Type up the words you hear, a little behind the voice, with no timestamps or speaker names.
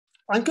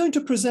I'm going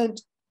to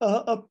present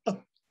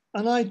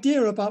an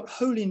idea about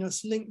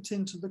holiness linked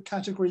into the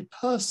category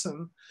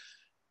person,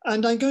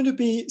 and I'm going to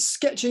be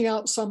sketching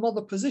out some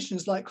other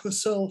positions like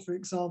Husserl, for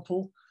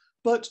example,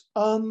 but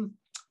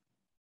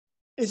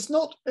it's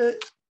not, in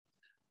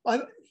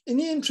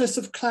the interest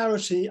of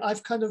clarity,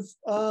 I've kind of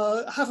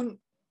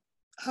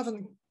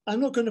I'm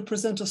not going to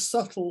present a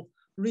subtle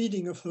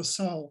reading of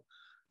Husserl.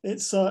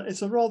 It's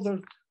a rather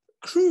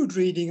crude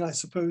reading, I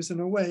suppose, in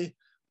a way,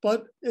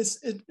 but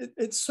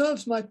it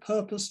serves my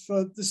purpose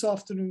for this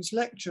afternoon's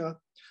lecture,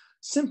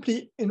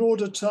 simply in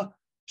order to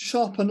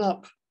sharpen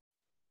up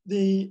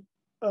the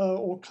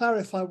or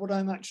clarify what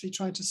I'm actually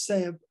trying to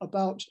say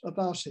about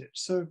it.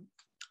 So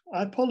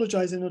I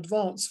apologize in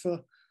advance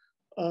for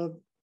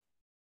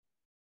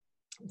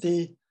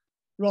the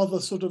rather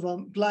sort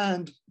of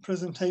bland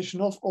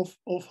presentation of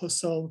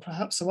Husserl and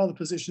perhaps some other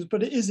positions,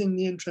 but it is in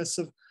the interests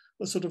of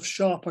a sort of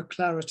sharper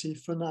clarity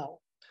for now.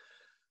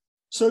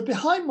 So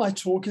behind my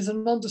talk is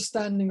an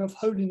understanding of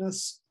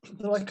holiness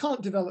that I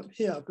can't develop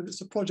here, but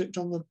it's a project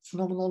on the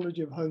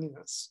phenomenology of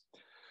holiness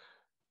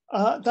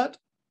that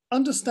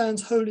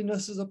understands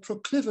holiness as a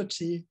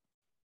proclivity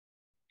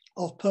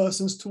of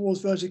persons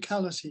towards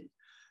verticality.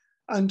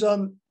 And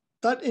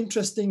that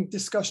interesting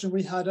discussion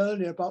we had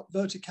earlier about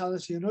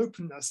verticality and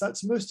openness,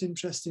 that's most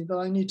interesting, that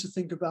I need to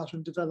think about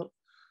and develop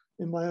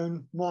in my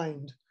own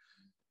mind.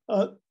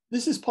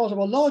 This is part of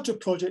a larger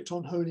project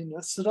on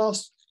holiness that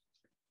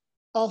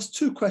asked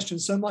two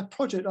questions. So my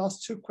project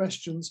asked two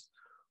questions: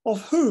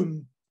 of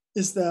whom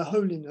is there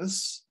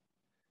holiness?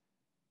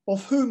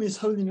 Of whom is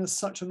holiness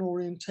such an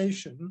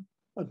orientation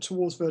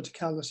towards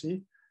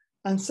verticality?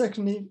 And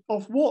secondly,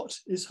 of what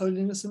is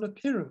holiness an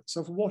appearance?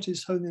 Of what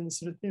is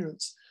holiness an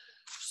appearance?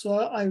 So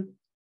I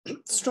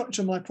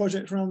structure my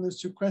project around those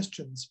two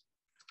questions.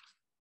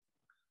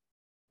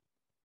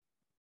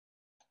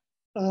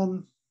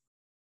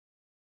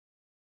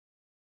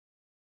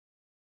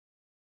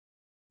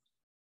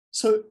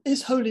 So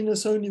is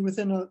holiness only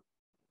within a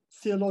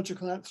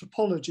theological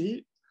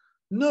anthropology?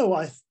 No,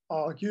 I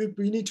argue,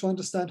 we need to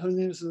understand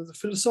holiness as a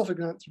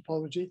philosophical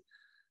anthropology.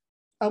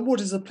 And what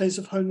is the place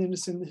of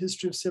holiness in the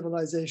history of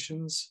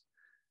civilizations?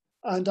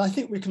 And I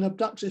think we can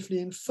abductively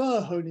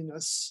infer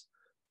holiness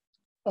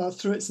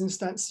through its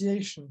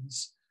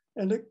instantiations,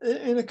 and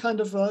in a kind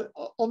of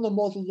on the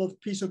model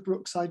of Peter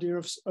Brook's idea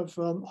of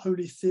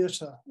holy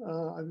theatre,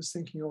 I was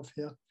thinking of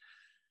here.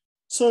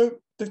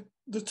 So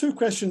the two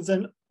questions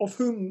then: of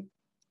whom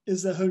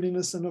is there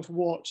holiness and of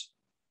what?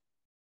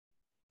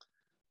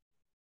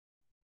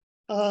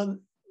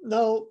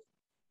 Now,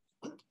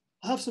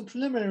 I have some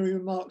preliminary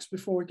remarks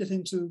before we get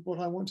into what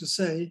I want to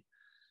say.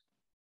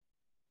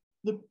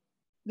 The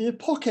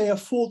epoché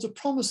affords a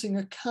promising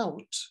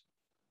account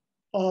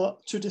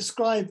to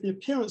describe the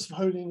appearance of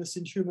holiness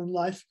in human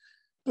life,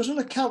 but an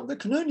account that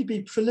can only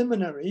be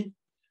preliminary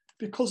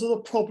because of the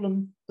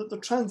problem that the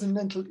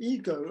transcendental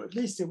ego, at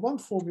least in one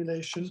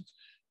formulation,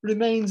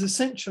 remains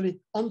essentially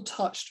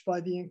untouched by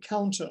the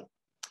encounter.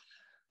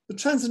 The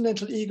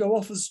transcendental ego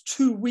offers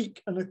too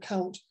weak an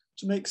account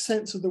to make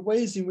sense of the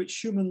ways in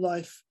which human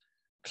life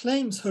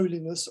claims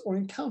holiness or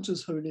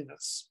encounters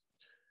holiness.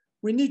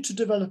 We need to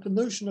develop a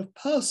notion of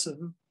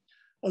person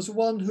as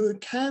one who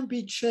can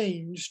be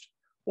changed,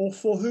 or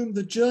for whom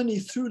the journey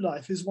through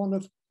life is one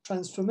of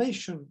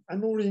transformation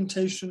and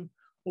orientation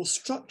or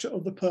structure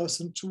of the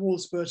person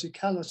towards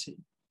verticality.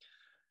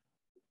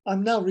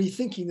 I'm now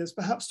rethinking this,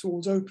 perhaps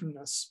towards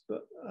openness,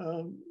 but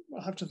I'll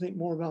have to think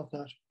more about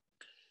that.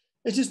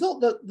 It is not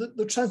that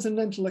the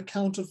transcendental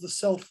account of the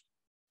self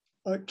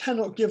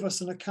cannot give us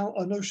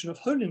a notion of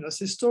holiness.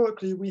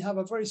 Historically, we have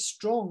a very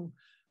strong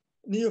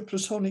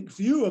Neoplatonic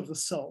view of the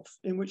self,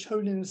 in which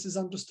holiness is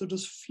understood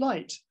as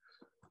flight,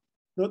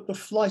 the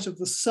flight of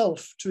the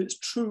self to its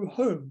true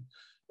home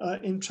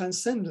in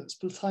transcendence.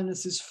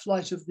 Plotinus's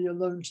flight of the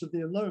alone to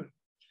the alone.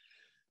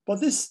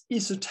 But this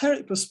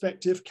esoteric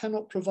perspective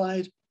cannot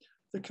provide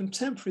the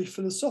contemporary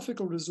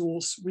philosophical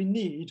resource we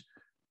need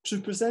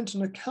to present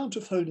an account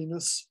of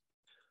holiness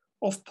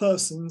of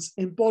persons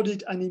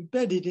embodied and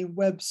embedded in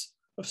webs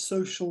of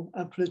social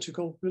and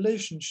political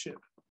relationship.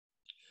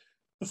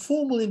 The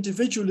formal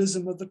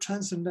individualism of the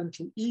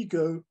transcendental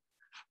ego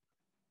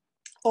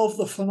of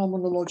the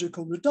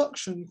phenomenological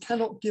reduction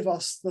cannot give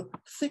us the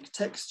thick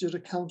textured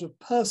account of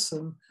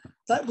person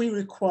that we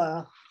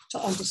require to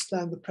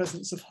understand the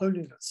presence of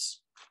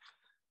holiness.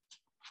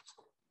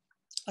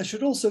 I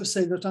should also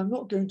say that I'm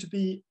not going to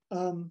be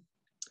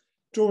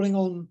drawing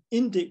on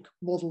Indic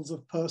models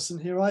of person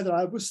here either.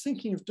 I was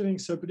thinking of doing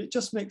so, but it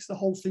just makes the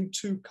whole thing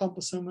too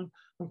cumbersome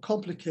and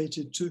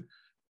complicated to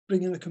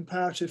bring in a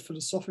comparative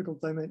philosophical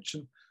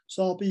dimension.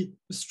 So I'll be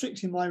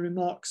restricting my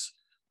remarks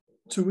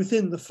to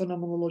within the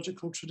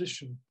phenomenological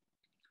tradition.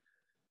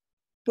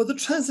 But the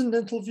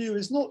transcendental view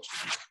is not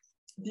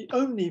the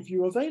only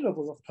view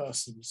available of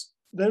persons.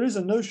 There is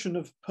a notion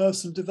of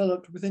person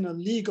developed within a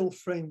legal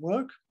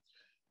framework,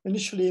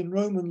 initially in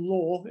Roman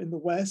law in the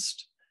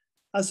West,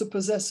 as a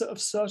possessor of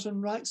certain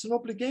rights and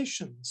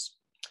obligations,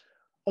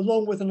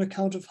 along with an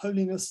account of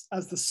holiness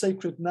as the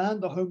sacred man,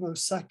 the homo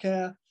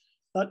sacer,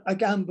 that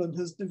Agamben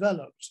has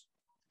developed.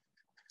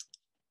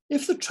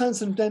 If the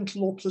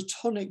transcendental or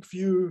Platonic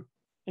view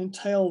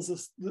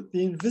entails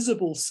the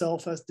invisible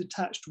self as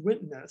detached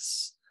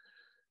witness,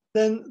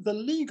 then the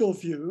legal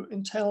view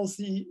entails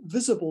the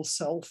visible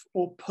self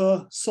or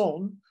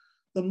person,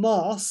 the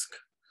mask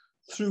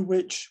through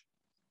which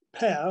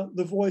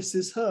the voice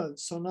is heard,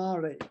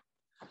 sonare.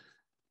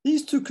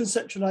 These two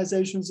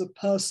conceptualizations of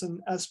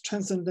person as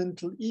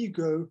transcendental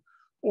ego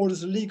or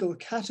as a legal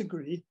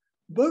category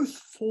both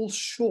fall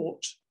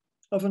short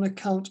of an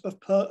account of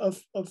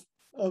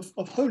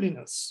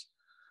holiness.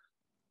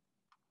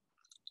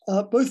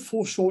 Both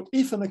fall short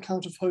if an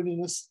account of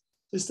holiness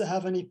is to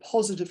have any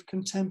positive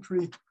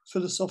contemporary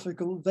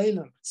philosophical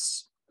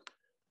valence.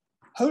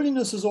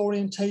 Holiness as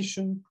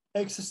orientation,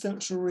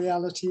 existential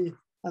reality,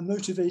 and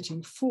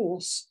motivating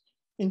force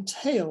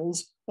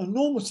entails a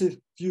normative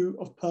view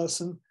of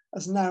person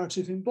as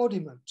narrative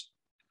embodiment.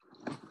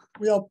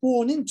 We are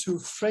born into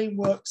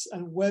frameworks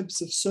and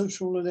webs of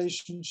social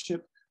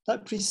relationship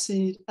that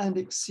precede and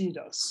exceed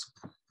us.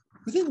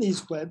 Within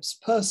these webs,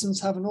 persons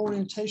have an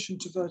orientation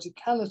to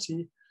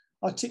verticality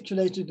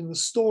articulated in the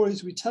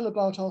stories we tell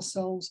about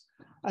ourselves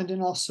and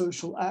in our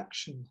social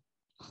action.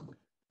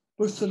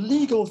 Both the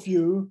legal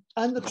view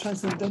and the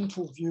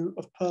transcendental view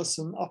of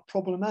person are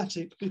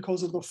problematic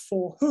because of the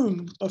for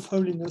whom of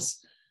holiness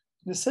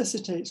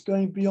necessitates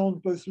going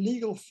beyond both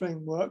legal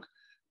framework,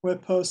 where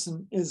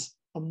person is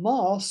a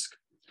mask,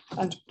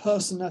 and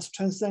person as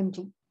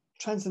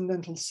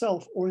transcendental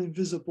self or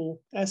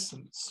invisible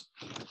essence.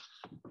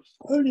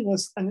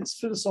 Holiness and its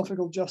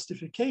philosophical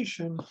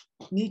justification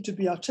need to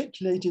be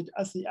articulated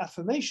as the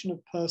affirmation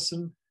of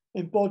person,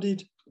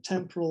 embodied,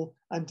 temporal,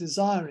 and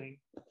desiring.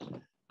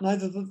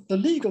 Neither the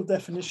legal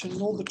definition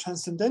nor the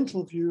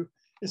transcendental view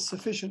is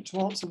sufficient to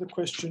answer the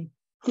question,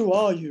 who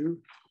are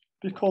you?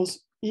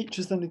 Because each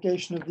is the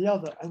negation of the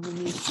other, and we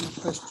need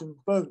to question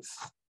both.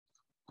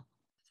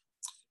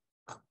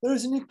 There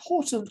is an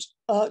important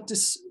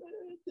importance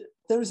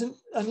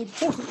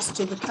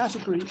to the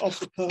category of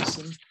the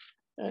person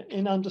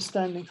in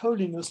understanding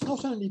holiness,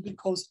 not only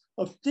because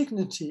of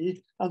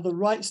dignity and the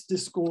rights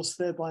discourse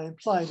thereby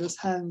implied, as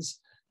Hans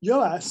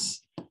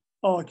Joas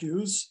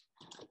argues,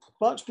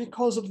 but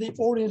because of the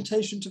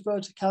orientation to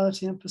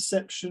verticality and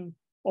perception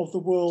of the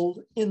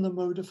world in the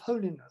mode of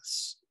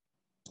holiness.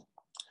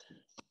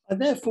 I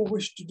therefore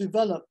wish to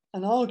develop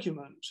an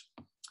argument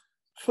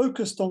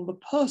focused on the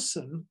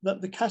person,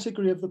 that the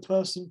category of the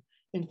person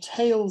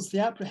entails the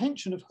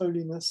apprehension of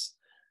holiness,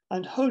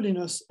 and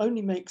holiness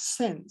only makes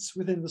sense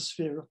within the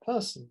sphere of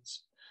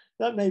persons.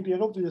 That may be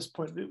an obvious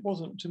point, but it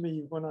wasn't to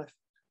me when I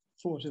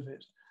thought of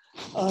it.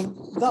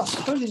 Thus,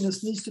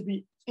 holiness needs to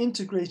be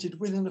integrated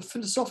within a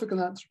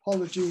philosophical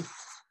anthropology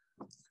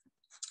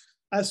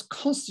as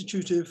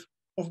constitutive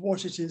of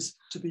what it is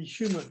to be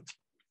human.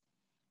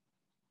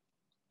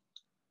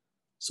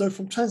 So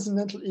from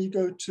transcendental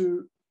ego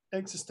to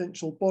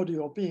existential body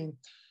or being.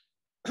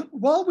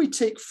 While we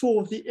take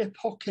four of the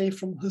epoché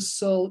from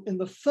Husserl in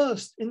the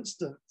first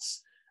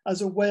instance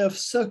as a way of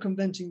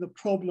circumventing the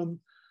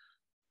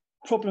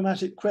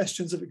problematic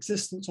questions of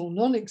existence or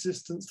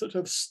non-existence that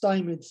have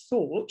stymied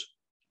thought,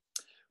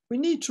 we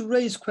need to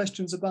raise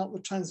questions about the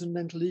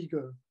transcendental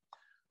ego.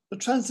 The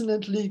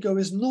transcendental ego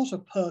is not a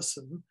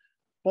person,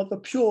 but the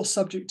pure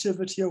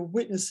subjectivity of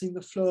witnessing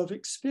the flow of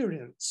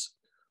experience.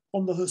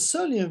 On the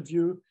Husserlian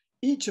view,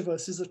 each of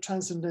us is a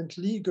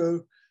transcendental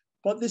ego,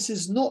 but this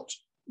is not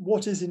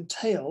what is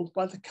entailed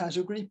by the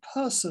category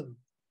person,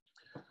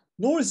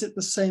 nor is it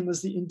the same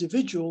as the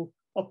individual,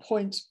 a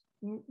point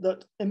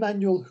that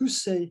Emmanuel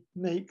Housset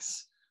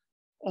makes.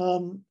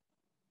 The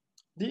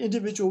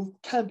individual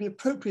can be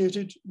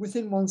appropriated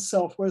within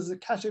oneself, whereas the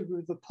category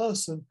of the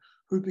person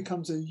who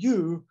becomes a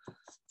you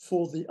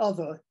for the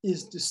other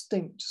is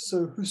distinct.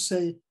 So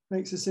Housset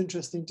makes this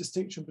interesting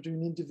distinction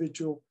between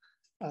individual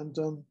and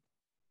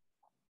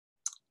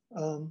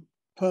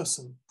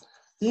person.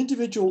 The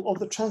individual of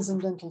the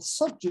transcendental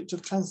subject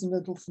of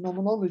transcendental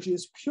phenomenology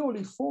is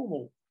purely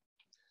formal,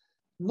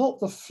 not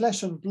the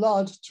flesh and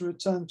blood, to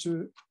return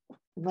to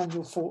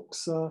Emmanuel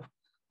Faulk's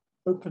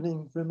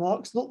opening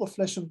remarks, not the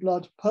flesh and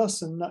blood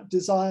person that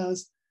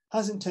desires,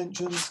 has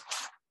intentions,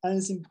 and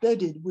is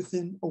embedded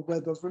within a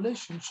web of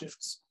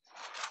relationships.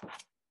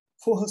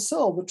 For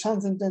Husserl, the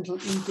transcendental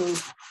ego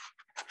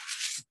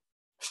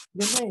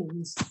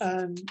remains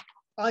an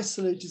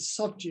isolated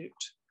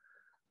subject.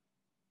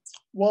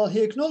 While he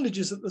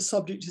acknowledges that the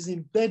subject is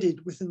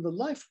embedded within the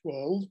life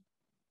world,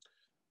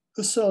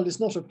 Husserl is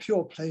not a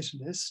pure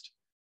Platonist.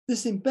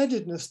 This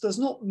embeddedness does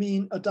not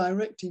mean a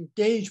direct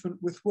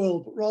engagement with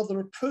world, but rather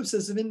a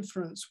process of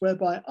inference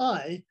whereby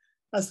I,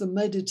 as the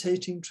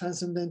meditating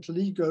transcendental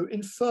ego,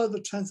 infer the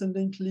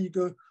transcendental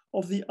ego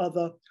of the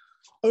other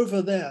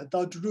over there,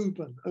 da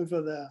drüben,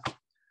 over there.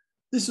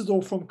 This is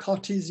all from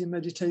Cartesian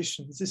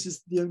Meditations. This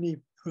is the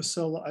only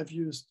Husserl that I've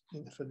used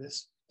for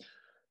this.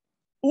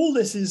 All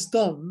this is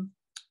done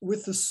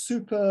with the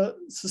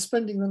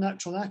suspending the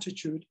natural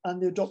attitude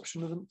and the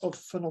adoption of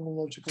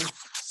phenomenological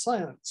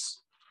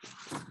science.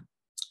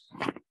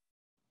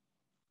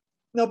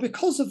 Now,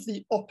 because of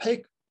the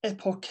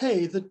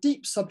epoché, the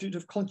deep subject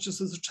of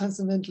consciousness, the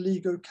transcendental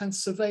ego, can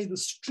survey the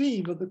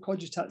stream of the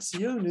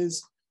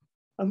cogitationes,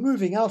 and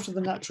moving out of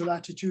the natural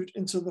attitude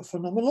into the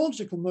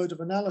phenomenological mode of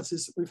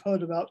analysis that we've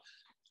heard about,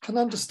 can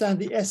understand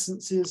the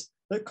essences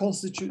that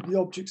constitute the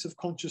objects of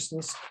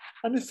consciousness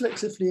and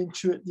reflexively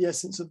intuit the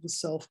essence of the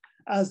self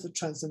as the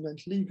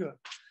transcendental ego.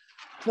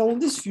 Now, on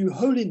this view,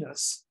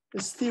 holiness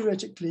is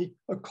theoretically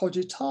a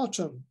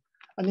cogitatum,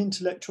 an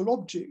intellectual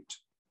object,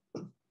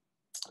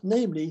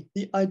 namely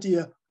the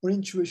idea or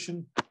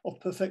intuition of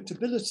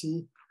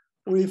perfectibility,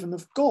 or even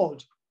of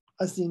God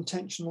as the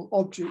intentional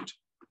object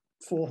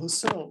for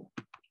Husserl.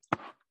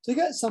 To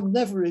get some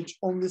leverage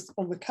on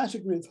the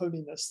category of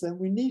holiness, then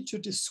we need to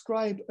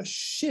describe a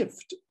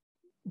shift.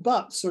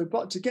 But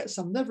to get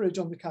some leverage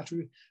on the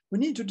category, we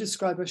need to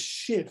describe a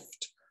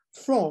shift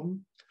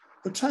from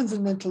the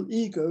transcendental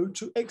ego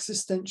to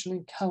existential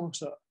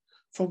encounter,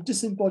 from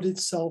disembodied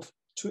self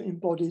to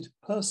embodied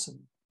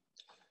person.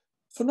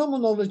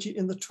 Phenomenology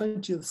in the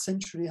 20th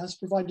century has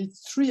provided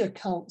 3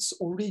 accounts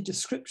or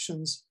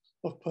redescriptions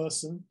of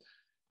person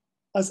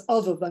as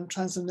other than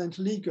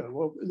transcendental ego,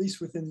 or at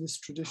least within this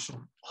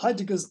tradition.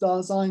 Heidegger's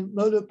Dasein,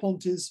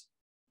 Merleau-Ponty's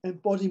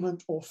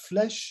embodiment or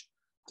flesh,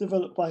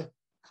 developed by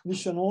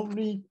Michel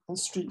Henry and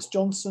Streets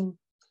Johnson,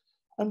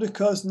 and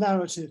Ricoeur's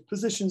narrative,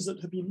 positions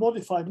that have been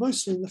modified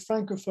mostly in the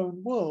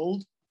Francophone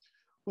world,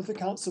 with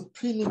accounts of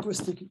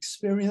pre-linguistic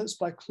experience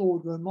by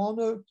Claude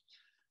Romano,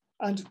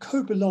 and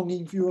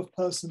co-belonging view of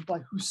person by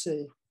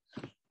Husset,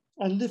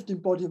 and lived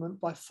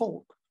embodiment by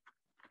Falk.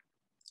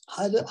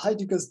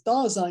 Heidegger's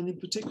Dasein in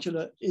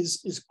particular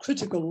is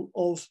critical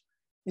of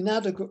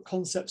inadequate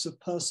concepts of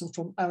person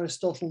from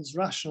Aristotle's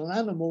rational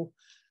animal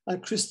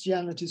and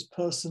Christianity's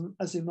person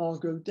as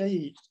imago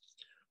Dei.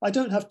 I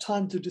don't have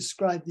time to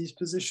describe these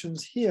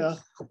positions here,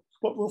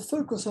 but we'll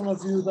focus on a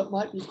view that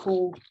might be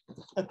called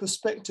a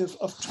perspective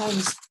of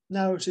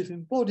trans-narrative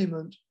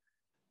embodiment,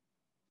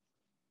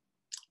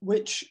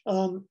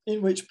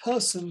 in which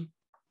person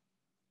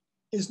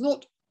is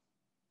not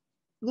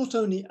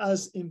only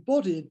as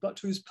embodied, but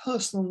whose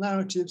personal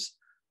narratives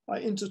are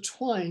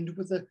intertwined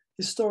with the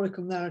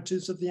historical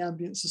narratives of the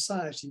ambient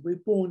society. We're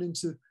born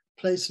into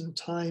place and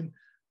time,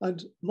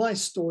 and my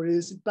story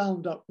is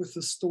bound up with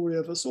the story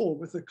of us all,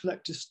 with the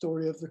collective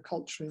story of the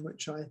culture in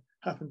which I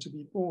happen to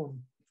be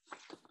born.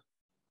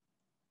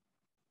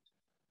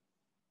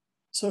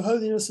 So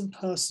holiness and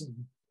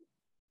person.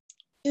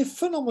 If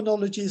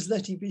phenomenology is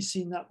letting be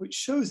seen that which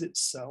shows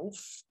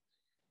itself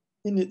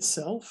in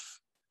itself,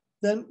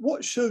 then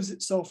what shows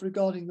itself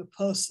regarding the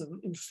person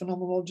in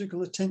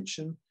phenomenological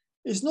attention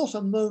is not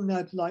a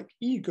monad-like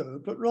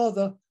ego, but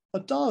rather a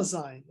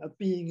Dasein, a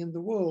being in the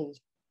world.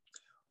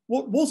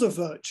 What was a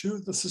virtue,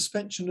 the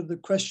suspension of the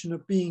question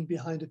of being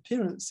behind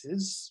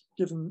appearances,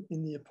 given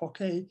in the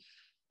epoché,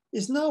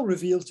 is now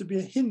revealed to be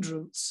a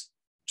hindrance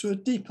to a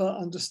deeper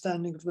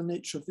understanding of the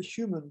nature of the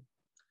human.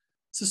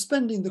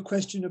 Suspending the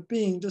question of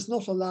being does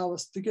not allow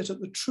us to get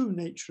at the true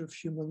nature of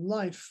human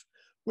life,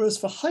 whereas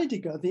for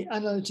Heidegger, the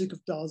analytic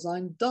of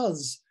Dasein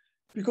does,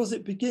 because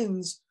it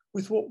begins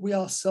with what we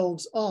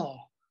ourselves are.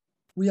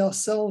 We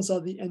ourselves are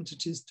the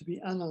entities to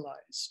be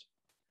analysed.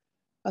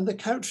 And the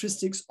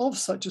characteristics of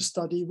such a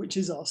study, which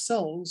is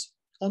ourselves,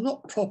 are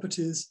not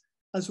properties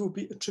as will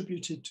be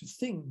attributed to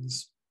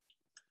things.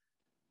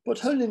 But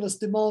holiness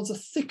demands a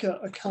thicker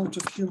account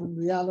of human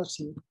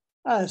reality,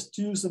 as,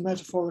 to use the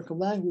metaphorical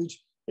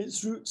language,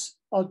 its roots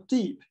are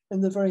deep in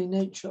the very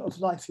nature of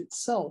life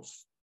itself.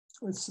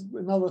 It's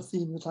another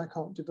theme that I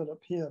can't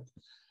develop here.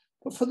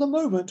 But for the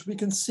moment, we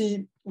can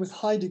see with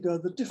Heidegger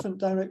the different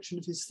direction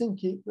of his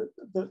thinking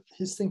that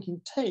his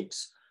thinking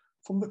takes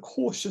from the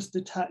cautious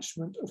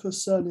detachment of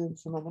Husserlian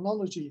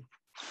phenomenology.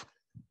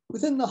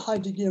 Within the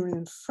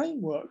Heideggerian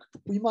framework,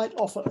 we might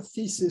offer a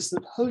thesis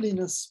that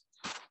holiness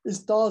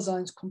is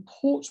Dasein's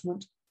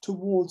comportment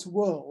towards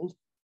world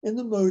in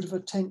the mode of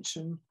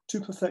attention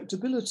to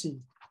perfectibility.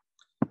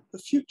 The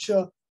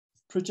future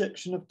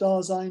projection of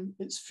Dasein,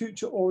 its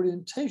future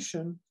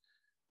orientation,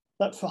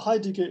 that for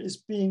Heidegger is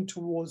being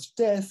towards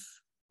death,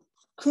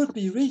 could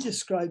be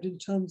redescribed in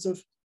terms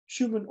of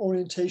human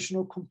orientation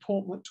or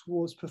comportment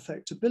towards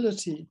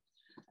perfectibility,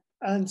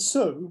 and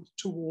so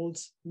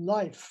towards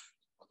life.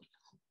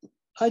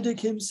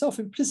 Heidegger himself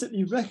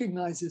implicitly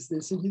recognizes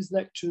this in his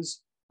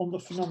lectures on the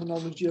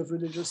phenomenology of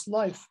religious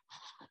life.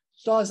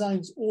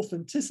 Dasein's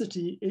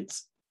authenticity,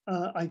 its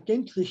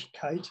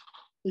Eigentlichkeit,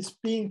 is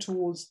being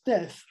towards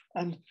death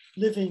and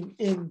living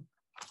in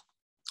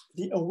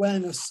the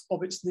awareness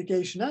of its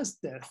negation as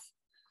death.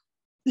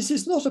 This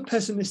is not a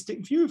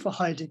pessimistic view for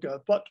Heidegger,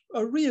 but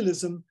a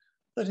realism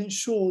that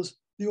ensures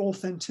the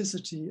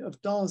authenticity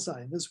of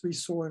Dasein, as we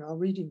saw in our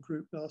reading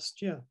group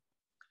last year.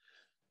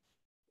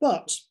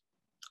 But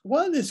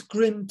while this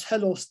grim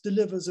telos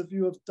delivers a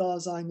view of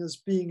Dasein as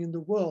being in the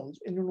world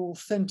in an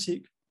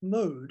authentic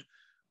mode,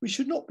 we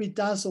should not be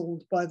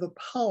dazzled by the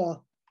power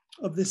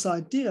of this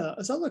idea,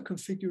 as other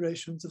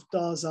configurations of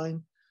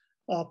Dasein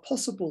are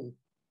possible.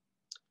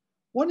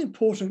 One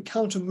important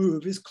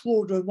counter-move is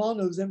Claude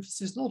Romano's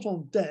emphasis not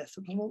on death,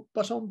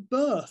 but on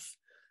birth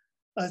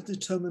as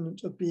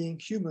determinant of being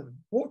human.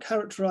 What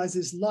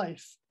characterizes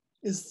life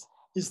is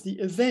the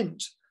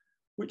event,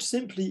 which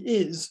simply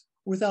is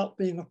without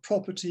being a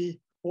property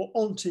or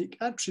ontic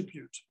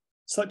attribute,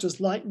 such as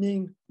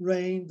lightning,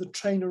 rain, the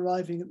train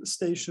arriving at the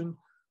station,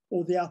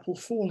 or the apple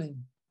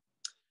falling.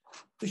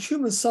 The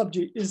human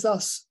subject is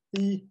thus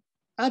the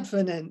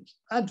advenant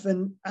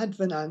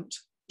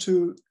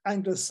to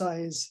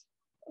anglicize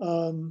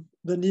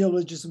the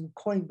neologism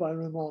coined by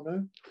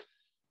Romano,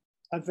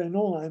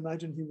 advenant, I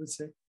imagine he would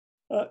say,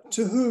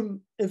 to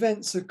whom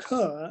events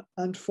occur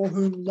and for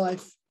whom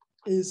life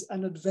is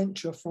an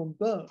adventure from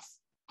birth.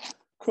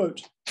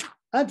 Quote,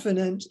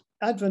 advenant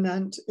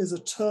is a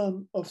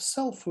term of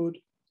selfhood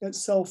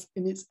itself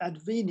in its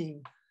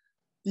advening,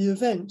 the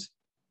event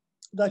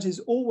that is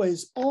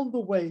always on the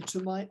way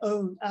to my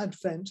own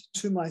advent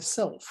to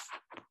myself,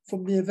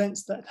 from the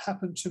events that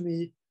happen to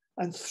me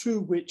and through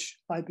which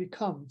I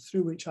become,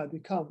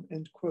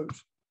 end quote.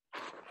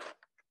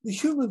 The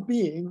human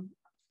being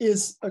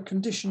is a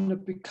condition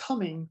of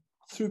becoming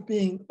through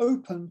being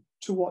open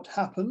to what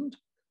happened,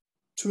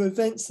 to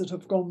events that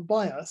have gone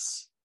by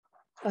us.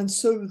 And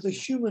so the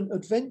human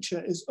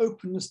adventure is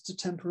openness to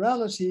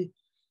temporality,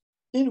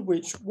 in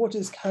which what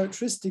is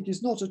characteristic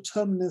is not a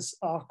terminus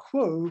a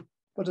quo,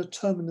 but a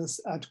terminus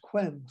ad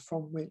quem,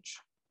 from which.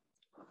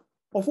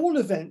 Of all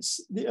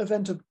events, the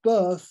event of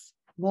birth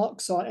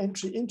marks our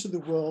entry into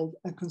the world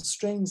and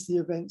constrains the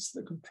events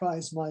that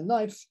comprise my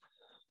life,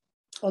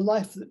 a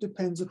life that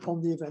depends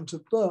upon the event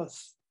of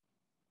birth.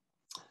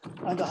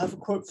 And I have a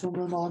quote from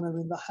Romano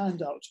in the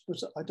handout,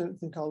 but I don't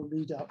think I'll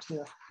read out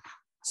here.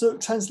 So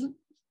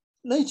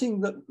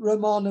translating that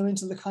Romano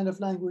into the kind of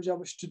language I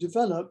wish to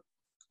develop,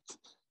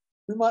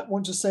 we might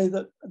want to say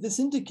that this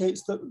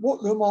indicates that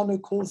what Romano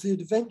calls the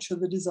adventure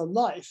that is a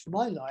life,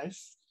 my life,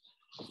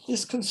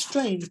 is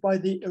constrained by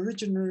the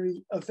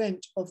originary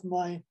event of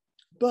my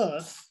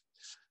birth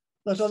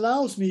that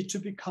allows me to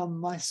become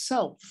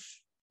myself.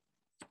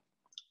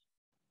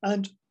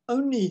 And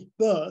only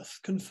birth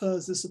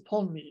confers this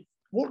upon me.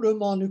 What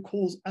Romano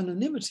calls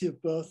anonymity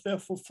of birth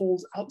therefore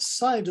falls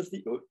outside of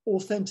the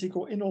authentic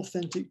or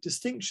inauthentic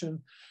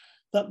distinction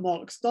that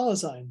marks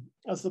Dasein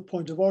as the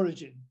point of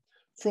origin,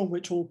 from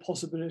which all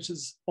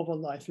possibilities of a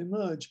life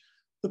emerge.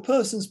 The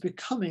person's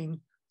becoming,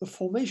 the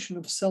formation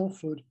of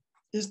selfhood,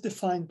 is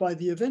defined by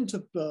the event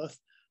of birth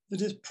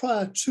that is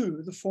prior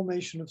to the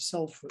formation of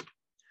selfhood.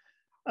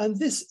 And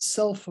this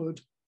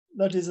selfhood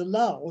that is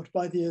allowed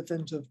by the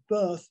event of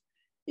birth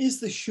is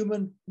the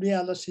human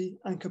reality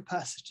and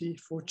capacity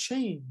for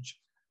change.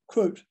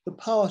 Quote, the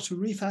power to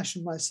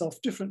refashion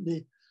myself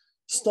differently,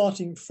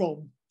 starting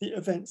from the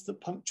events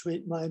that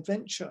punctuate my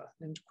adventure,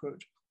 end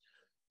quote.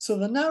 So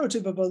the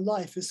narrative of a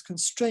life is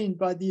constrained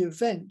by the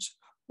event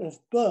of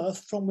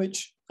birth from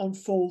which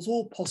unfolds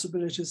all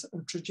possibilities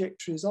and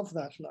trajectories of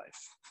that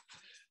life.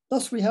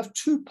 Thus, we have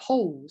two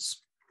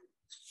poles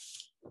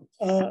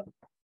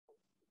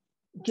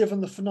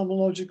given the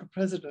phenomenological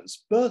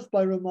precedents, birth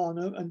by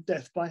Romano and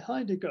death by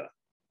Heidegger.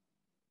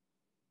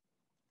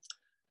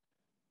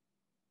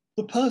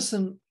 The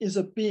person is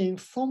a being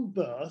from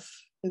birth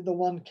in the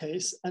one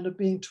case and a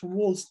being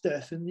towards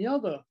death in the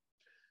other.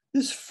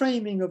 This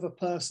framing of a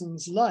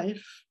person's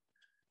life,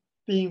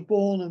 being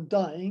born and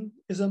dying,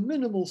 is a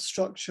minimal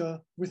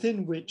structure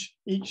within which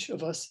each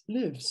of us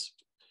lives.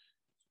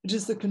 It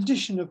is the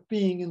condition of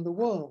being in the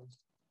world,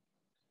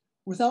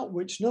 without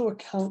which no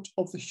account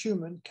of the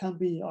human can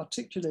be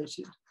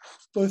articulated.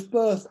 Both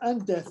birth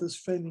and death as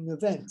framing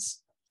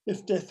events,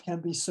 if death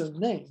can be so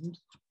named,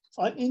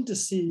 are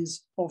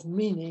indices of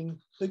meaning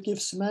that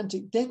give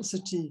semantic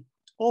density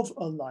of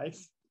a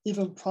life,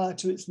 even prior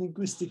to its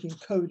linguistic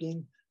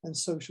encoding and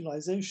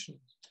socialization.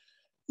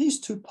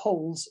 These two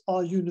poles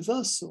are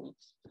universal,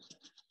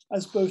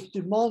 as both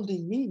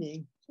demanding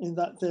meaning in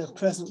that their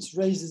presence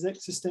raises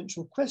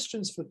existential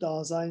questions for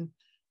Dasein,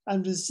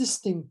 and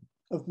resisting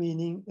of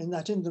meaning in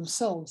that in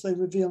themselves they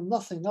reveal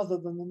nothing other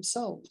than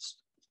themselves.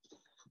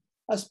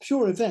 As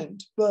pure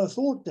event, birth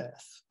or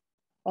death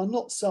are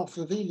not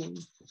self-revealing,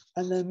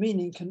 and their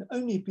meaning can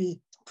only be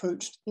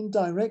approached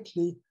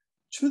indirectly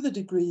to the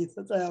degree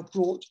that they are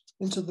brought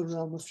into the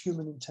realm of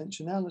human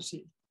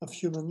intentionality, of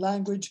human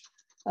language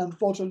and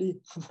bodily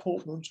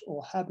comportment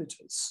or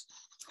habitus.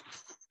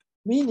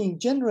 Meaning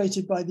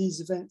generated by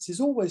these events is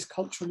always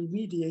culturally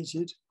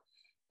mediated,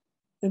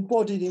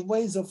 embodied in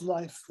ways of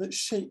life that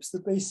shapes the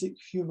basic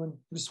human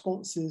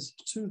responses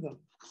to them.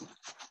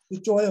 The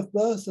joy of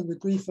birth and the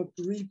grief of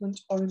bereavement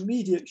are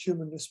immediate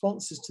human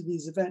responses to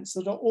these events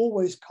that are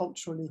always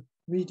culturally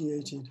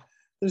mediated.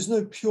 There's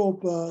no pure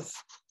birth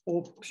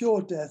or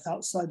pure death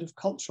outside of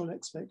cultural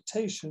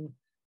expectation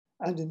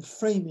and in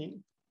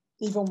framing,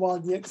 even while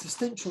the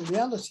existential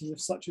reality of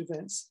such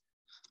events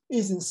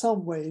is in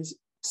some ways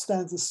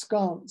stands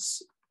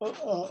askance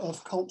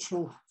of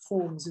cultural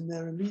forms in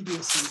their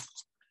immediacy.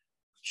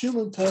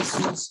 Human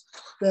persons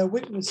bear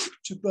witness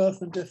to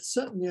birth and death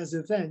certainly as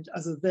event,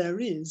 as a there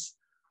is,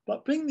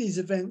 but bring these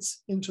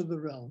events into the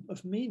realm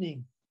of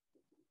meaning.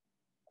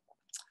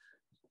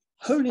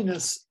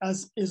 Holiness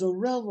is a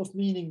realm of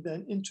meaning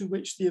then into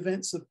which the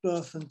events of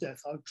birth and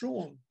death are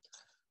drawn.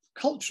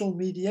 Cultural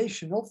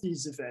mediation of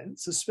these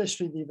events,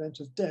 especially the event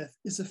of death,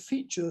 is a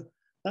feature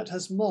that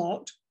has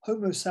marked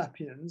Homo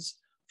sapiens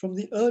from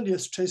the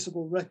earliest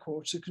traceable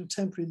record to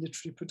contemporary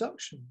literary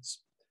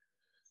productions.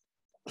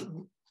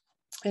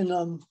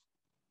 And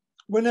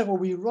whenever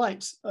we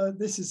write,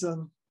 this is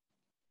one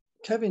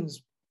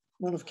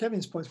of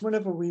Kevin's points.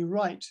 Whenever we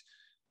write,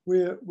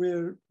 we're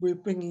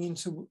bringing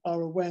into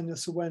our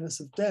awareness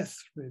of death,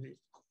 really.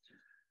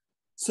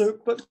 So,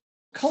 but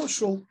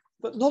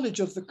knowledge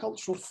of the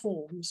cultural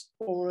forms,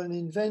 or an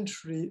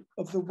inventory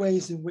of the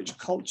ways in which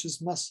cultures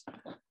must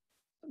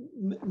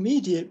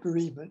mediate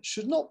bereavement,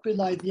 should not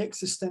belie the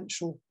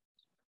existential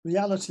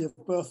reality of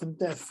birth and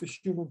death for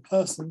human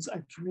persons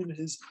and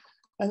communities,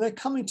 and they're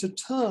coming to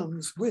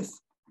terms with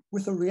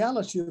a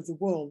reality of the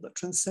world that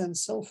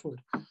transcends selfhood.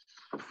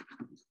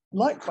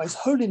 Likewise,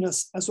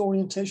 holiness as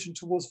orientation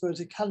towards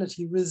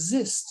verticality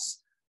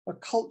resists a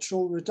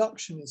cultural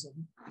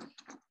reductionism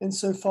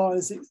insofar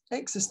as its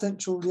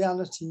existential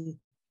reality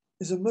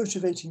is a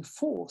motivating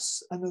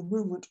force and a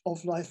movement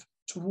of life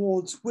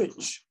towards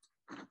which.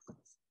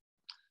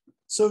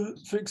 So,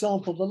 for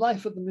example, the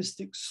life of the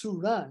mystic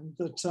Suran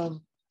that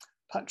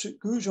Patrick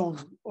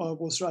Goujon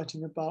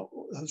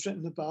has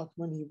written about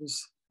when he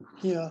was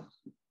here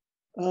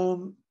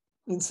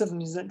in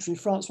 17th century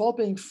France, while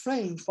being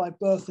framed by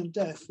birth and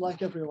death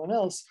like everyone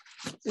else,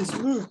 is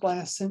moved by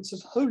a sense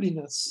of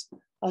holiness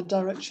and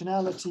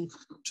directionality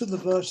to the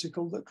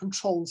vertical that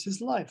controls his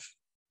life.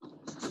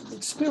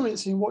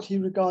 Experiencing what he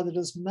regarded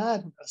as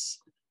madness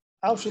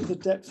out of the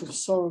depth of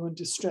sorrow and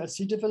distress,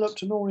 he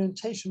developed an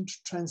orientation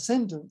to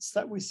transcendence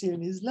that we see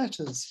in his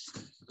letters,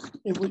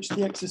 in which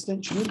the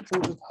existential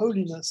import of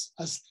holiness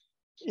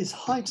is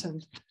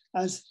heightened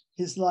as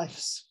his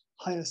life's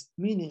highest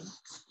meaning.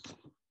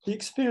 The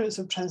experience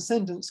of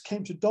transcendence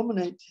came to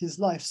dominate his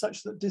life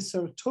such that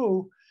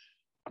Desserteau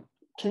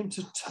came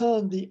to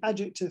turn the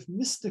adjective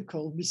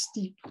mystical,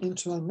 mystique,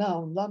 into a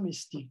noun, la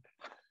mystique.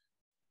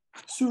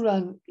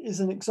 Suran is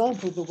an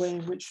example of the way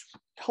in which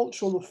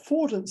cultural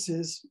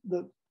affordances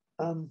that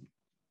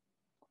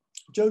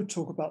Joe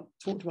talked about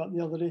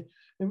the other day,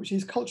 in which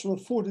these cultural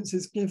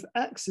affordances give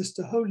access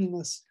to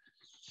holiness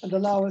and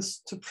allow us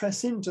to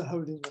press into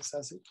holiness,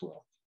 as it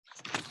were.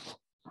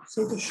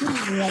 So the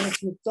human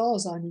reality of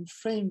Dasein,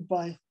 framed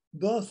by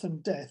birth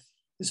and death,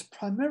 is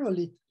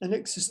primarily an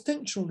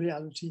existential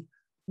reality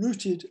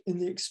rooted in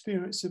the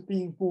experience of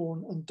being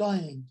born and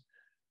dying.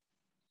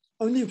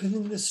 Only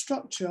within this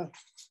structure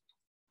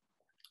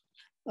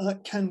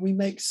can we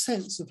make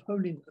sense of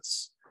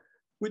holiness,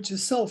 which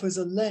itself is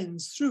a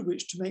lens through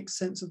which to make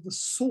sense of the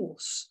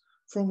source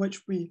from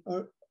which we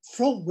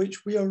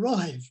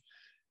arrive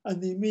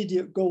and the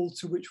immediate goal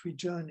to which we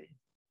journey.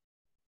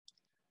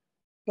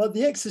 But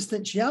the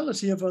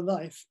existentiality of a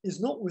life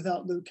is not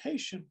without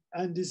location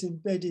and is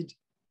embedded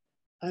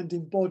and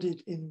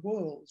embodied in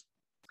world.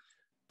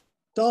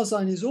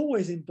 Dasein is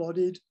always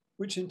embodied,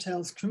 which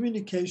entails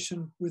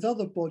communication with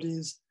other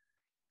bodies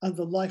and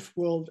the life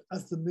world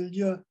as the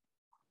milieu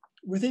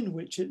within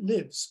which it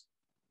lives.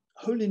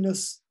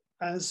 Holiness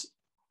as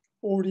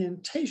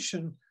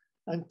orientation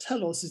and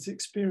telos is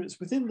experienced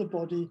within the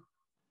body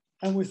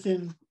and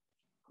within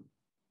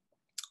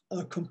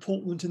a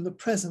comportment in the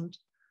present,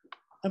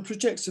 and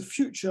projects a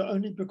future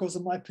only because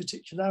of my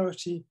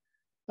particularity,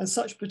 and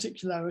such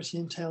particularity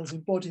entails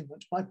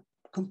embodiment. My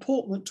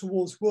comportment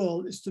towards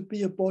world is to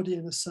be a body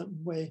in a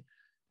certain way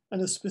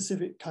and a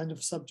specific kind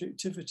of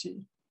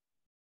subjectivity.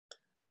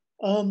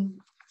 Now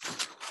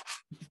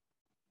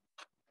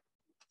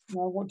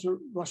I want to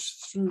rush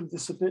through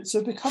this a bit.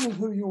 So becoming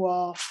who you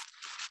are,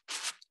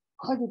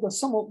 Heidegger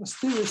somewhat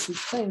mysteriously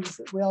claims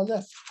that we are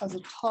left as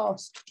a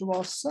task to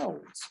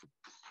ourselves,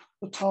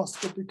 the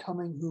task of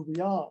becoming who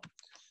we are.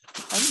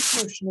 And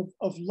this notion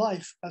of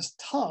life as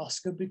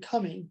task of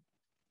becoming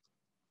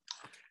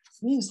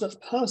means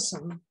that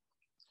persons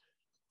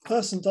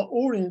are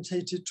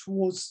orientated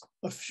towards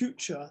a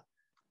future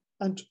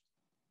and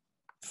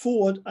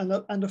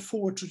a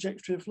forward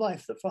trajectory of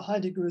life that for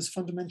Heidegger is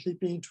fundamentally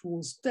being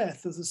towards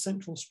death as a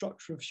central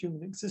structure of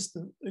human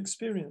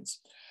experience.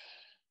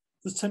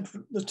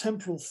 The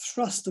temporal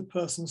thrust of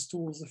persons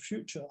towards the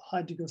future,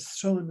 Heidegger's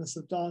thrownness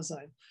of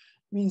Dasein,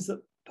 means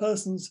that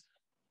persons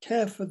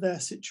care for their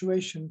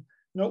situation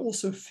and are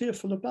also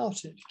fearful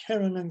about it.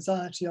 Care and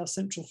anxiety are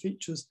central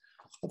features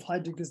of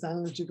Heidegger's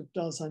analytic of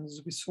Dasein,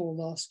 as we saw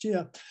last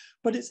year.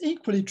 But it's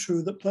equally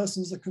true that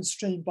persons are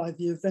constrained by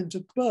the event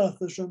of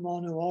birth, as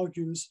Romano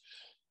argues,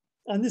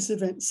 and this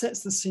event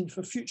sets the scene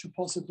for future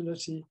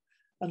possibility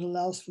and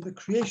allows for the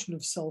creation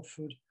of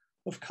selfhood,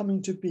 of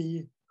coming to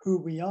be who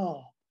we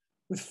are,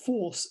 with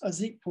force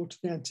as equal to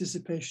the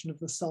anticipation of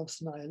the self's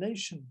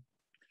annihilation.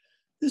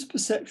 This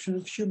perception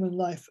of human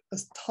life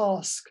as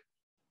task,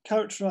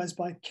 characterized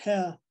by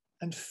care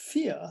and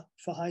fear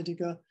for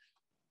Heidegger,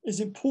 is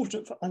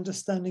important for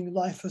understanding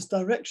life as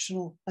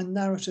directional and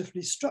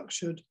narratively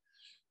structured.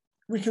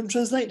 We can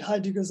translate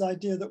Heidegger's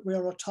idea that we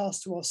are a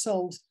task to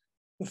ourselves,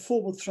 the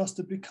forward thrust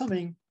of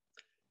becoming,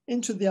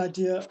 into the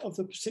idea of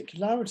the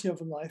particularity of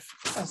a life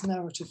as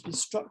narratively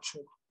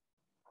structured.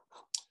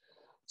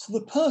 So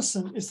the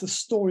person is the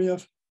story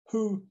of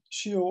who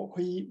she or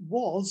he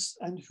was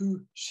and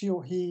who she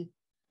or he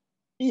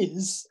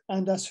is,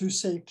 and as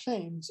Housset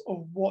claims,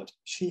 of what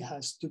she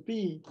has to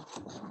be.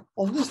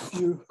 On this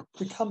view,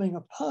 becoming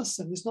a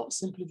person is not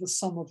simply the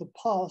sum of the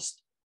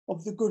past,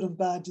 of the good and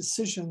bad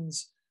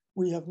decisions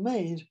we have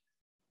made,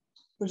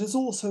 but is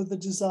also the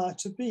desire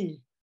to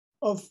be,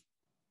 of,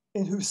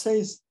 in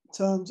Housset's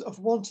terms, of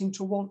wanting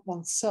to want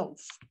oneself.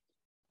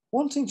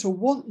 Wanting to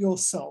want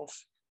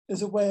yourself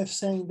is a way of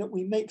saying that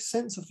we make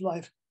sense of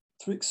life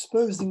through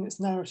exposing its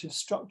narrative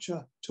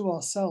structure to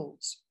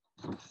ourselves.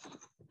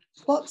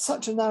 But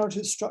such a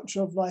narrative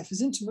structure of life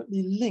is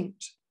intimately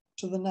linked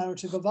to the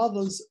narrative of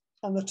others,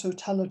 and the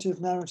totality of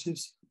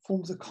narratives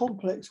forms a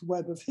complex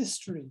web of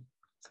history.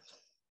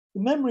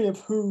 The memory of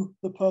who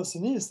the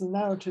person is, the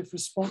narrative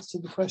response to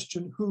the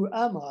question, who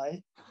am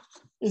I,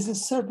 is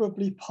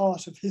inseparably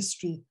part of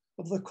history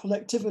of the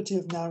collectivity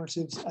of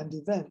narratives and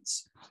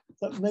events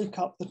that make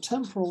up the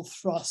temporal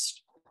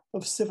thrust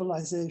of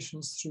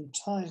civilizations through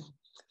time.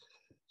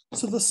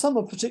 So the sum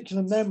of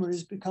particular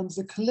memories becomes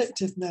the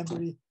collective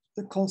memory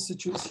that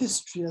constitutes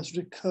history, as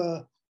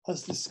Ricoeur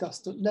has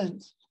discussed at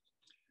length.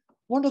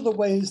 One of the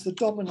ways, the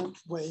dominant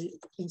way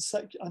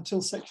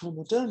until secular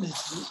modernity,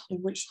 in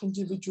which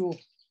individual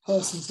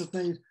persons have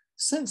made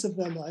sense of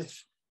their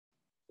life,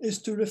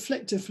 is to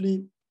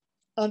reflectively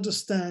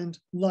understand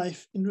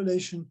life in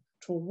relation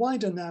to a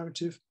wider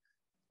narrative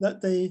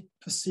that they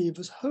perceive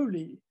as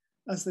holy,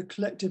 as the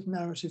collective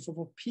narrative of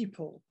a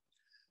people.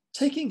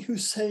 Taking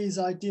Housset's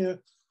idea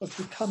of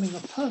becoming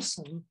a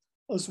person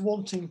as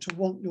wanting to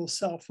want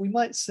yourself, we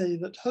might say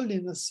that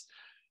holiness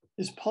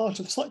is part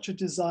of such a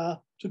desire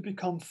to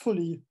become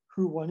fully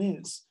who one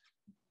is.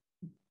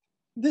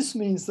 This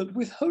means that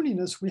with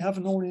holiness, we have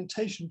an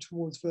orientation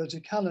towards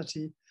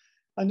verticality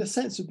and a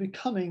sense of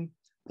becoming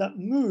that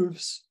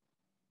moves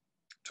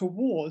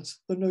towards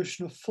the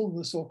notion of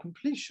fullness or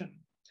completion.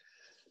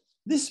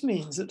 This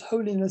means that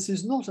holiness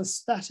is not a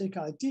static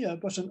idea,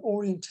 but an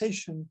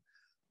orientation,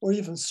 or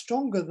even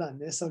stronger than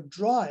this, a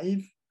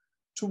drive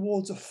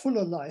towards a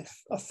fuller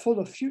life, a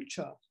fuller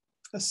future,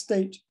 a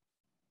state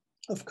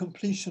of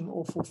completion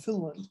or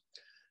fulfillment.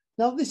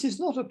 Now, this is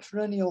not a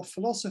perennial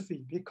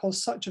philosophy,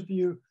 because such a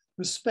view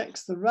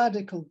respects the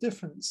radical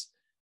difference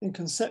in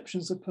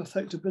conceptions of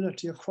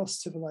perfectibility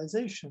across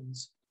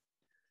civilizations.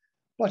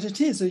 But it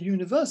is a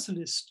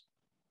universalist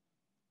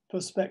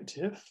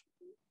perspective.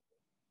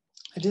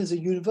 It is a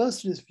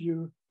universalist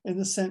view in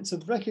the sense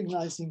of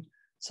recognizing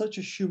such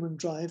a human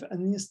drive and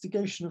the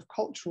instigation of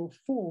cultural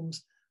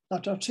forms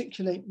that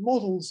articulate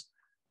models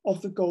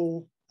of the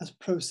goal as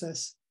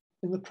process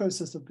in the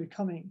process of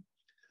becoming.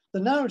 The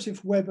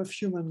narrative web of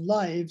human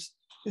lives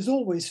is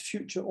always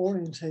future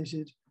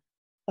orientated,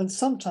 and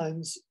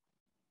sometimes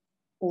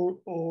or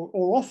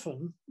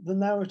often the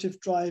narrative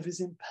drive is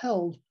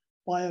impelled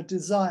by a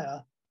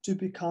desire to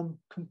become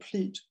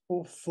complete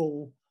or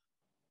full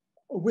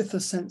with a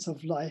sense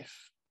of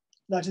life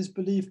that is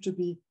believed to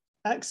be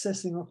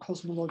accessing a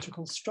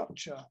cosmological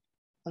structure,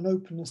 an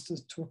openness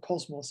to a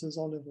cosmos, as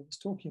Oliver was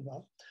talking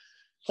about.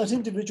 That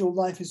individual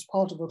life is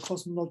part of a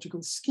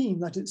cosmological scheme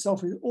that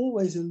itself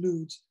always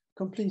eludes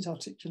complete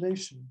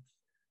articulation.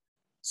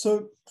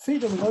 So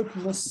freedom and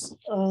openness,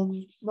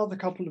 another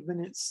couple of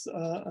minutes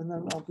and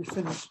then I'll be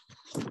finished.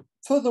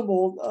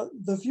 Furthermore,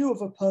 the view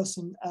of a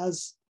person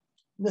as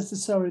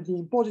necessarily the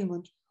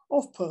embodiment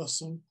of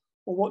person,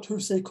 or what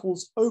Housset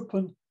calls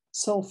open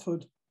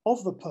selfhood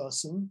of the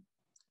person,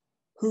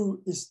 who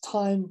is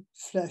time,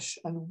 flesh,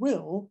 and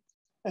will,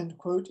 end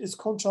quote, is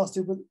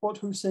contrasted with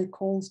what Housset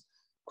calls,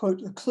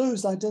 quote, the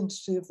closed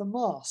identity of the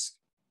mask,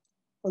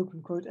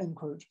 open quote, end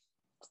quote,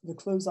 the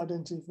closed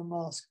identity of the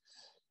mask,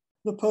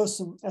 the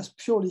person as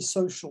purely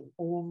social,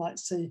 or one might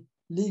say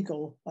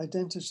legal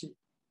identity.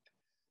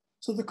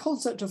 So the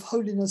concept of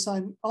holiness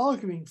I'm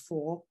arguing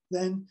for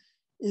then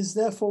is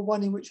therefore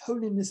one in which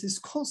holiness is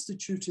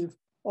constitutive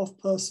of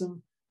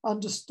person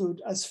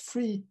understood as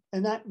free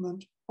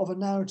enactment of a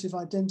narrative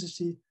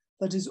identity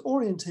that is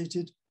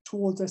orientated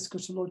towards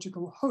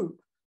eschatological hope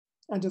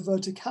and a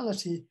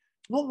verticality,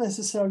 not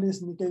necessarily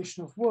as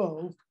negation of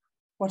world,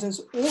 but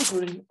as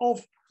ordering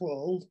of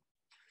world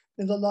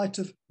in the light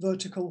of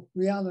vertical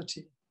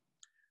reality.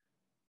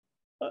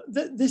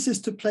 This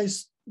is to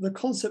place the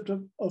concept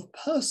of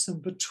person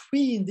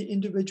between the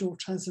individual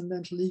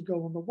transcendental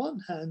ego on the one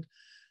hand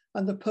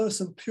and the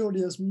person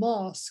purely as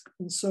mask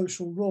and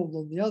social role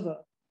on the other.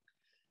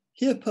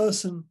 Here,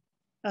 person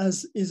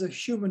as is a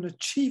human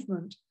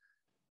achievement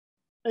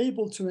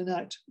able to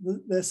enact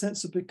their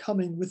sense of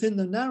becoming within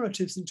the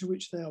narratives into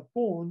which they are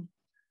born,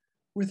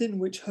 within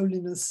which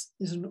holiness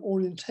is an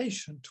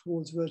orientation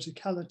towards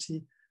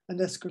verticality and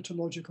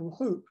eschatological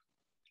hope,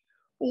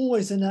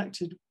 always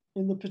enacted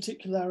in the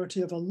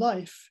particularity of a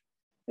life,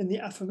 in the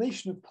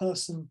affirmation of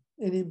person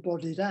in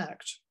embodied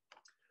act.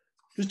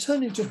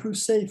 Returning to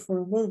Housset for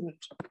a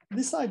moment,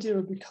 this idea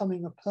of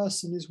becoming a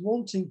person is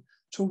wanting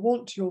to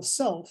want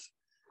yourself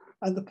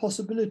and the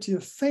possibility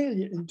of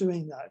failure in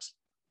doing that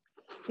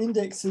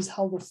indexes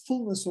how the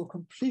fullness or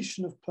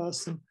completion of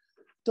person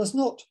does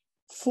not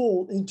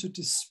fall into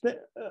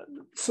despair,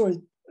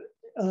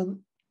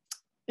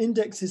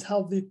 indexes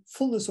how the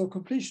fullness or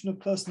completion of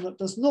person that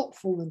does not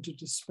fall into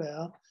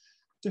despair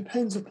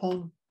depends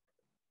upon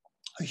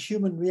a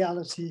human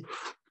reality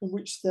in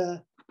which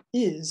there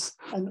is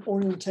an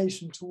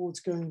orientation towards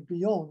going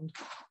beyond,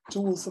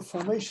 towards the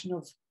formation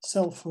of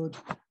selfhood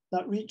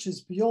that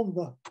reaches beyond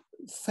the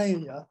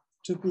failure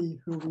to be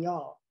who we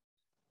are.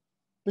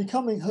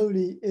 Becoming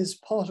holy is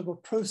part of a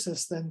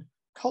process then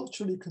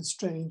culturally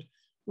constrained,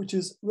 which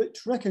is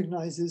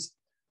recognizable,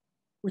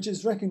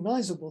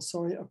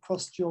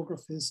 across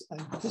geographies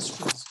and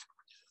histories.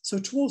 So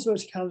towards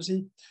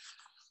verticality,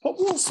 but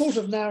what sort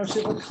of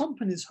narrative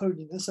accompanies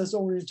holiness as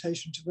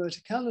orientation to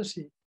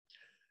verticality?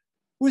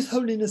 With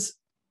holiness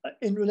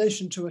in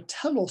relation to a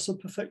telos of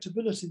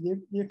perfectibility,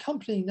 the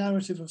accompanying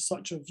narrative of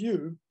such a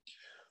view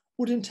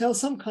would entail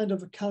some kind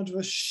of account of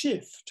a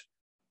shift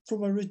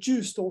from a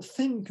reduced or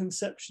thin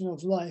conception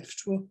of life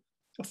to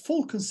a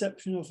full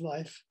conception of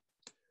life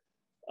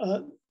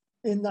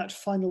in that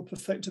final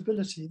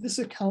perfectibility. This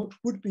account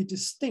would be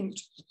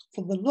distinct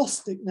from the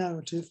Gnostic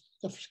narrative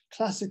of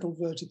classical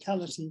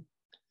verticality,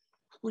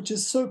 which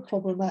is so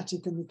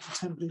problematic in the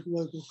contemporary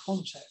global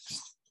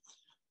context.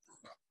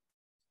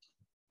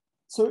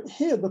 So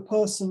here the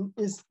person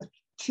is a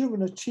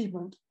human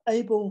achievement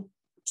able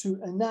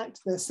to enact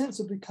their sense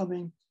of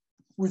becoming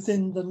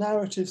within the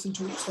narratives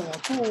into which they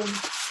are born,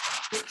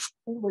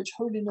 in which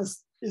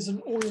holiness is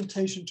an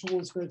orientation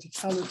towards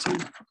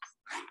verticality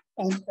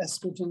and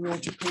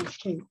eschatological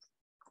hope,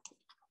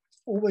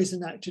 always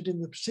enacted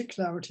in the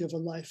particularity of a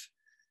life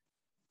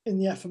in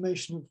the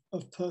affirmation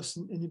of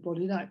person in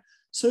embodied act.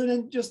 So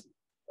then just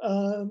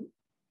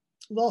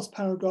last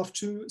paragraph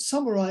to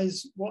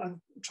summarize what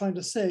I'm trying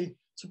to say,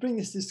 to bring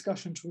this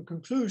discussion to a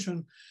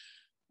conclusion.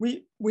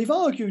 We've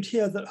argued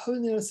here that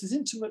holiness is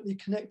intimately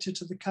connected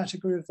to the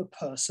category of the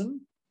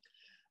person,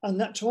 and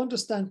that to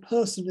understand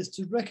person is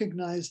to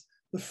recognize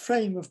the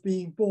frame of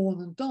being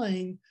born and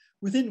dying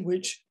within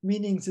which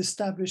meanings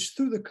established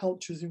through the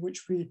cultures in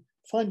which we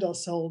find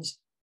ourselves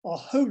are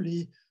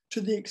holy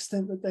to the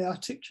extent that they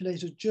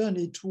articulate a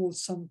journey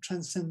towards some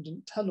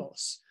transcendent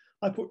telos.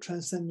 I put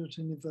transcendent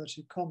in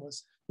inverted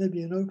commas,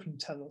 maybe an open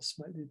telos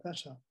might be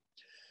better.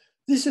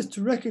 This is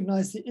to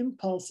recognize the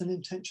impulse and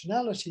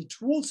intentionality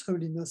towards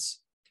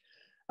holiness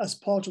as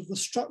part of the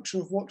structure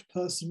of what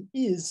person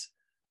is,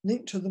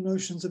 linked to the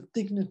notions of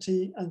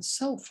dignity and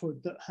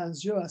selfhood that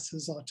Hans Joas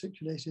has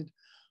articulated,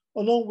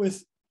 along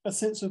with a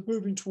sense of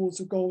moving towards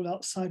a goal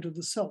outside of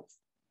the self.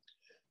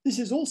 This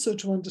is also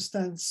to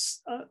understand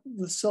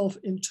the self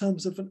in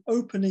terms of an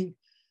opening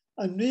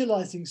and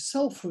realizing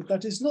selfhood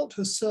that is not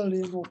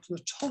Husserlian or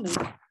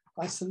Platonic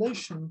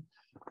isolation,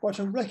 but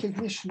a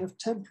recognition of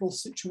temporal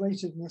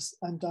situatedness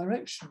and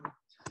direction.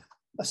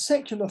 A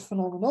secular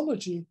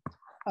phenomenology,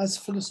 as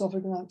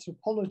philosophical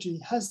anthropology,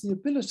 has the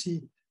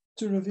ability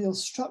to reveal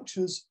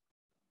structures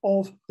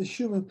of the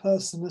human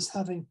person as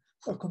having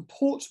a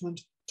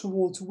comportment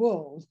towards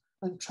world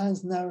and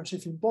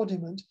trans-narrative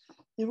embodiment,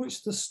 in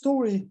which the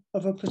story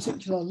of a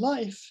particular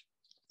life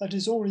that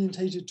is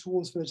orientated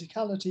towards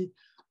verticality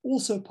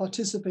also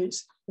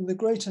participates in the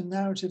greater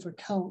narrative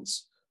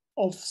accounts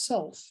of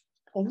self.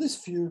 On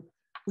this view,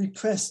 we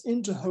press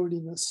into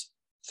holiness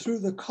through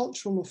the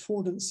cultural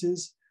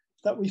affordances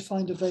that we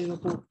find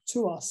available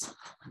to us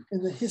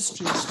in the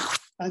histories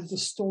and the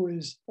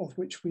stories of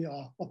which we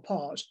are a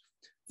part.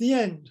 The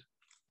end.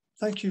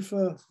 Thank you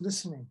for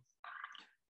listening.